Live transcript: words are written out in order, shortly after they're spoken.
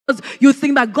You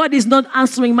think that God is not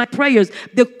answering my prayers.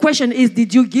 The question is,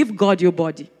 did you give God your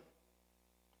body?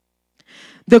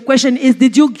 The question is,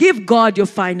 did you give God your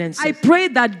finances? I pray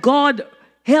that God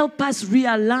help us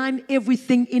realign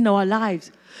everything in our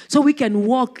lives so we can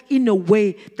walk in a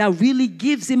way that really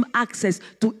gives him access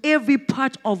to every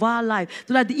part of our life,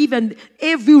 so that even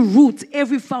every root,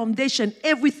 every foundation,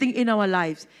 everything in our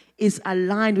lives is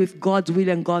aligned with God's will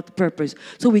and God's purpose,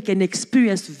 so we can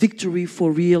experience victory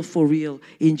for real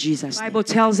in Jesus' name. The Bible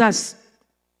tells us,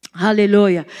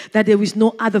 hallelujah, that there is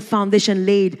no other foundation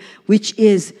laid which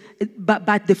is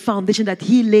but the foundation that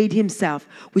he laid himself,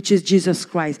 which is Jesus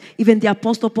Christ. Even the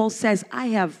Apostle Paul says, I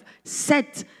have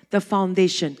set the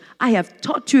foundation. I have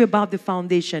taught you about the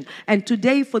foundation. And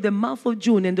today, for the month of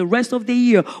June and the rest of the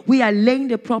year, we are laying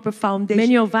the proper foundation.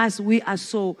 Many of us, we are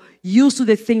so used to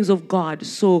the things of God,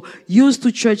 so used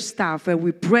to church stuff, and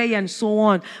we pray and so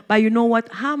on. But you know what?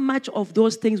 How much of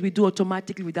those things we do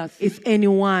automatically without? If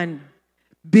anyone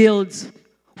builds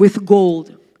with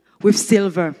gold, with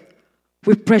silver,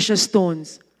 with precious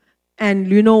stones, and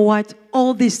you know what?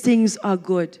 All these things are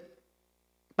good.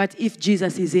 But if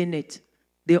Jesus is in it,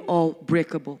 they're all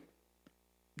breakable.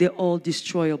 They're all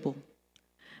destroyable.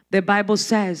 The Bible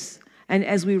says, and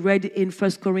as we read in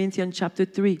 1 Corinthians chapter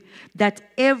 3, that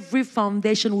every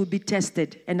foundation will be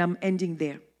tested. And I'm ending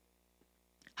there.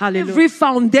 Hallelujah. Every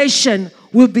foundation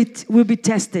will be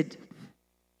tested.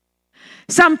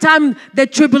 Sometimes the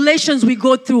tribulations we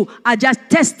go through are just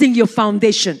testing your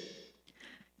foundation.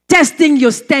 Testing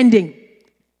your standing.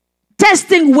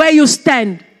 Testing where you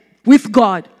stand with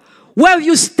God. Where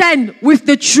you stand with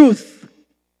the truth.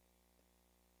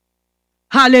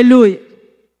 Hallelujah.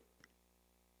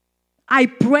 I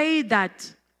pray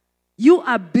that you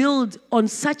are built on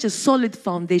such a solid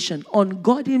foundation, on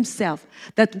God himself,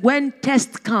 that when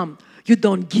tests come, you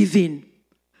don't give in.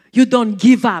 You don't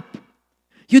give up.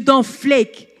 You don't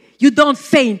flake. You don't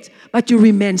faint, but you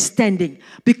remain standing.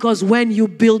 Because when you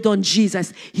build on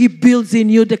Jesus, he builds in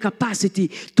you the capacity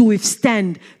to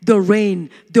withstand the rain,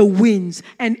 the winds,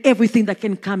 and everything that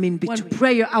can come in between. One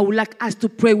prayer I would like us to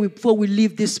pray before we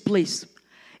leave this place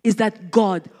is that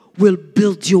God will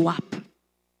build you up.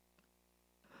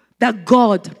 That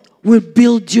God will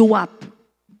build you up.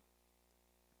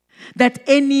 That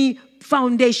any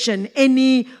foundation,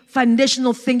 any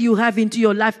foundational thing you have into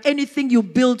your life, anything you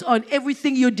build on,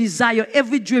 everything you desire,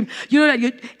 every dream, you know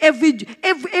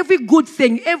that every good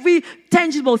thing, every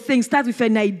tangible thing starts with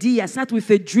an idea, starts with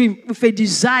a dream, with a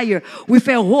desire, with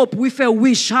a hope, with a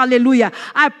wish. Hallelujah.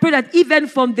 I pray that even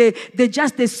from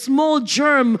just the small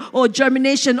germ or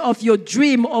germination of your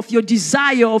dream, of your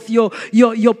desire, of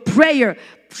your prayer,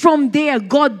 from there,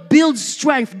 God builds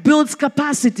strength, builds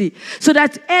capacity, so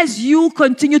that as you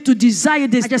continue to desire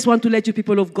this, I just want to let you,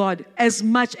 people of God, as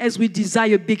much as we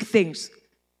desire big things,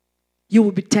 you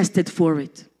will be tested for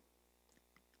it.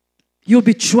 You'll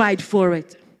be tried for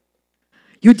it.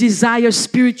 You desire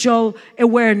spiritual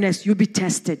awareness, you'll be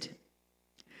tested.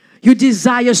 You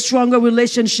desire stronger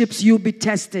relationships, you'll be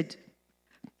tested.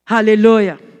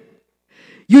 Hallelujah.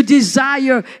 You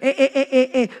desire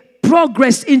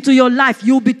progress into your life,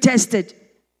 you'll be tested.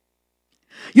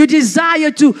 You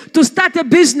desire to start a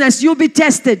business, you'll be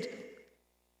tested.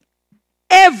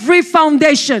 Every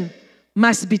foundation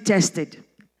must be tested.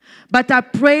 But I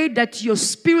pray that your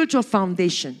spiritual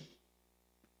foundation,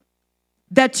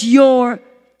 that your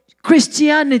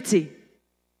Christianity,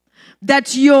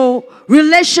 that your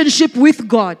relationship with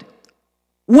God,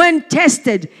 when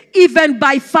tested, even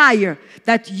by fire,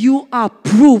 that you are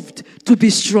proved to be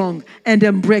strong and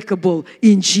unbreakable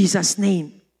in Jesus'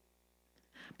 name.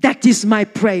 That is my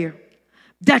prayer.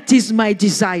 That is my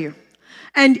desire.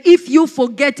 And if you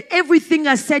forget everything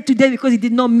I said today because it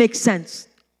did not make sense,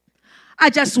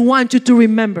 I just want you to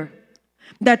remember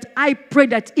that I pray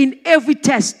that in every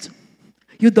test,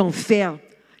 you don't fail,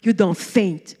 you don't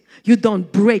faint, you don't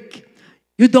break,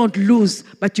 you don't lose,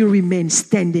 but you remain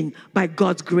standing by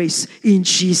God's grace in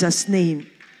Jesus' name.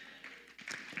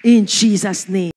 In Jesus' name.